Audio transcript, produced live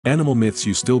Animal myths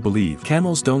you still believe.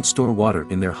 Camels don't store water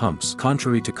in their humps.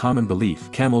 Contrary to common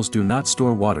belief, camels do not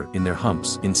store water in their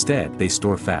humps. Instead, they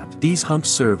store fat. These humps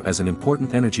serve as an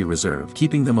important energy reserve,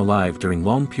 keeping them alive during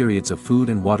long periods of food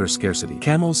and water scarcity.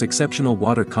 Camels' exceptional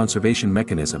water conservation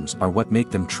mechanisms are what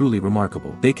make them truly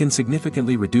remarkable. They can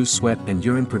significantly reduce sweat and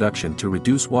urine production to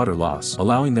reduce water loss,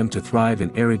 allowing them to thrive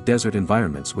in arid desert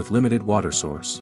environments with limited water source.